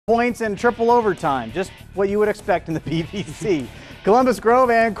points in triple overtime. Just what you would expect in the PVC. Columbus Grove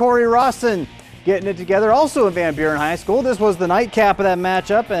and Cory Rawson getting it together. Also in Van Buren High School. This was the nightcap of that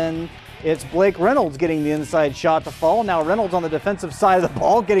matchup, and it's Blake Reynolds getting the inside shot to fall. Now Reynolds on the defensive side of the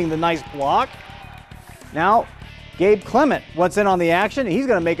ball getting the nice block. Now Gabe Clement what's in on the action. He's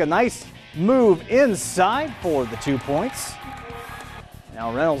going to make a nice move inside for the 2 points.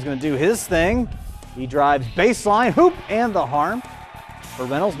 Now Reynolds going to do his thing. He drives baseline, hoop, and the harm for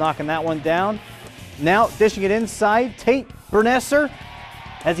Reynolds, knocking that one down. Now dishing it inside, Tate Bernesser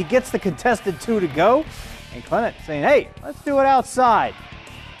as he gets the contested 2 to go. And Clement saying, hey, let's do it outside.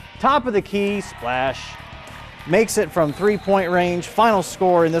 Top of the key, splash. Makes it from 3-point range. Final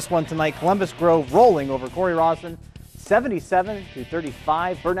score in this one tonight, Columbus Grove rolling over Cory Rawson, 77-35.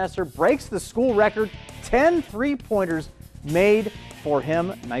 Bernesser breaks the school record, 10 3-pointers made for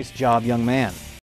him. Nice job, young man.